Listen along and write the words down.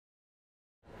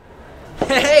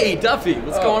Hey, Duffy,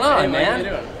 what's going on, hey, Mike,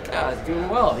 man? how you doing? Doing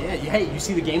well. Yeah. Hey, you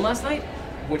see the game last night?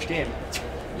 Which game?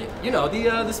 You know,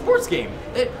 the sports game.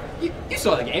 You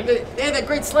saw the game. They had that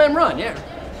great slam run, yeah.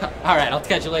 All right, I'll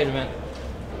catch you later, man.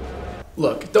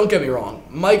 Look, don't get me wrong.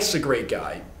 Mike's a great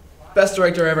guy. Best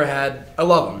director I ever had. I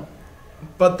love him.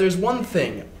 But there's one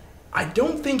thing. I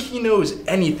don't think he knows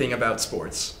anything about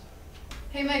sports.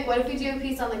 Hey Mike, what if we do a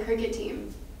piece on the cricket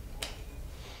team?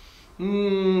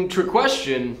 Trick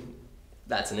question.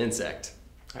 That's an insect.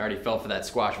 I already fell for that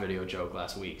squash video joke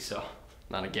last week, so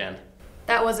not again.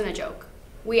 That wasn't a joke.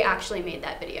 We actually made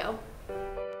that video.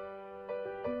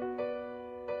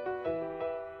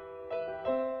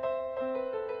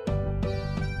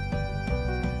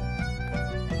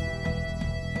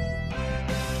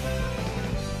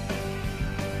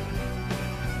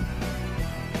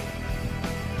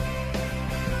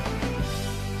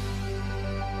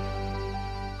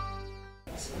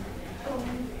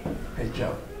 Hey,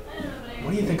 Joe. What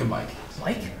do you think of Mike?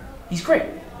 Mike? He's great.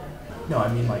 No,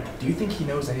 I mean, like, do you think he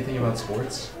knows anything about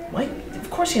sports? Mike? Of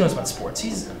course he knows about sports.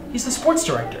 He's the sports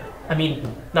director. I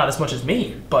mean, not as much as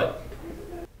me, but...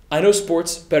 I know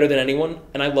sports better than anyone,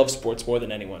 and I love sports more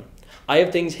than anyone. I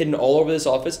have things hidden all over this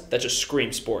office that just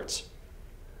scream sports.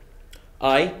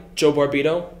 I, Joe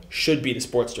Barbito, should be the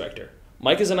sports director.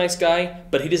 Mike is a nice guy,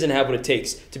 but he doesn't have what it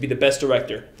takes to be the best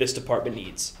director this department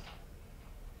needs.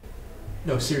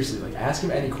 No, seriously, like, ask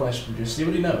him any question. Just see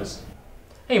what he knows.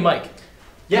 Hey, Mike.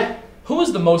 Yeah. Who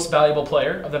was the most valuable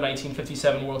player of the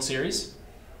 1957 World Series?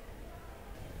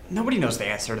 Nobody knows the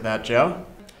answer to that, Joe.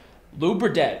 Lou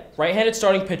Burdett, right-handed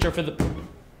starting pitcher for the...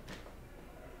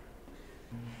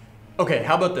 Okay,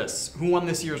 how about this? Who won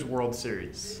this year's World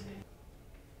Series?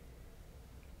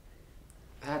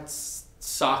 That's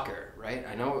soccer, right?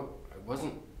 I know it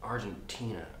wasn't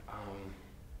Argentina.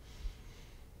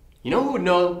 You know who would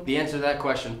know the answer to that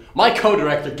question? My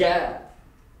co-director, Gab.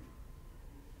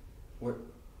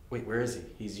 Wait, where is he?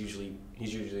 He's usually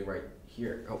right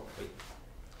here. Oh, wait.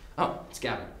 Oh, it's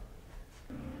Gavin.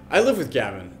 I live with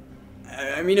Gavin.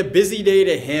 I mean, a busy day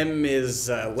to him is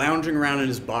lounging around in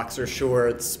his boxer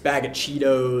shorts, bag of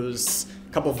Cheetos,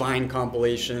 a couple Vine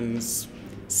compilations,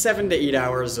 7 to 8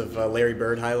 hours of Larry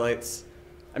Bird highlights.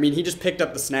 I mean, he just picked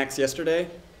up the snacks yesterday.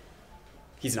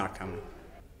 He's not coming.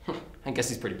 I guess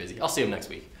he's pretty busy. I'll see him next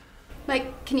week.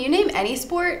 Mike, can you name any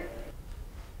sport?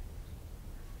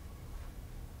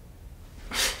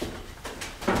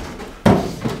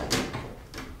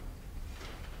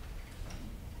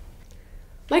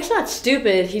 Mike's not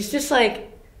stupid, he's just like...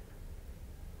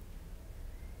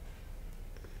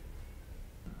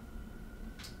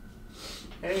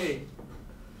 Hey,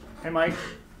 Mike.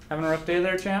 Having a rough day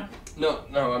there, champ? No,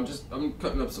 I'm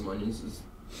cutting up some onions.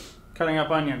 Cutting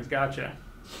up onions, gotcha.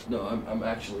 No, I'm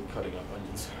actually cutting up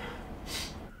onions.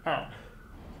 Oh.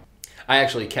 I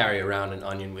actually carry around an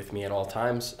onion with me at all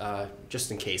times,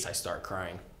 just in case I start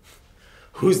crying.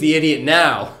 Who's the idiot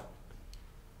now?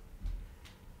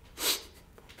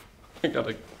 I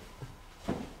gotta...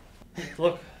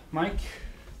 Look, Mike,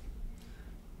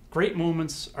 great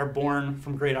moments are born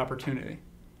from great opportunity.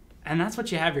 And that's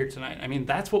what you have here tonight. I mean,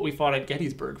 that's what we fought at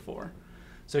Gettysburg for.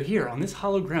 So here, on this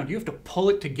hollow ground, you have to pull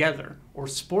it together, or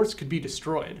sports could be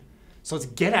destroyed. So let's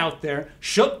get out there,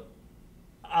 the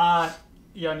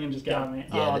onion just got me.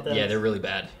 Yeah, they're really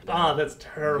bad. That's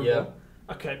terrible. Yeah.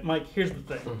 Okay, Mike, here's the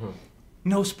thing.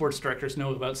 No sports directors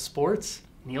know about sports.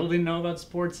 Neil didn't know about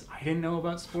sports. I didn't know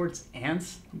about sports.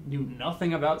 Ants knew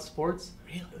nothing about sports.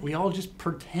 Really? We all just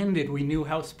pretended we knew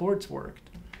how sports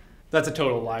worked. That's a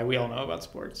total lie. We all know about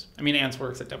sports. I mean, Ants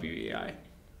works at WEI.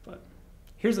 But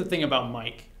here's the thing about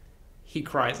Mike. He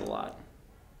cries a lot.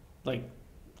 Like,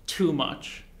 too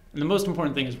much. And the most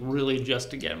important thing is really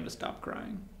just to get him to stop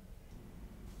crying.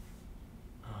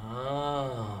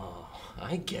 Oh,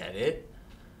 I get it.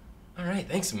 All right,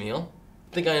 thanks, Emil.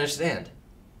 I think I understand.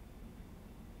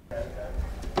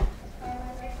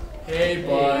 Hey,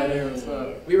 bud. Hey, what's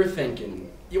up? We were thinking,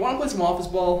 you want to play some office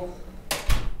ball?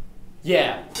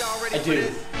 Yeah, I do.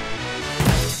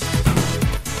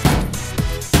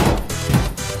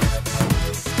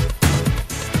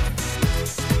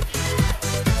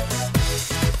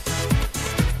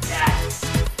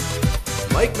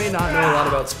 Mike may not know a lot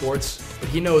about sports, but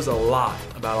he knows a lot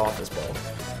about office ball.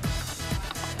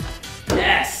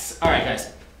 Yes! All right,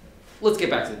 guys. Let's get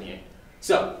back to the meeting.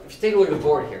 So, if you take a look at the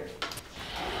board here.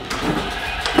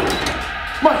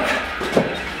 Mike!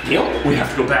 Neil, we have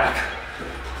to go back.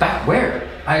 Back where?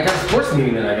 I got a sports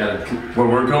meeting that I gotta... Where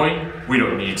we're going, we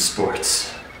don't need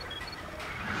sports.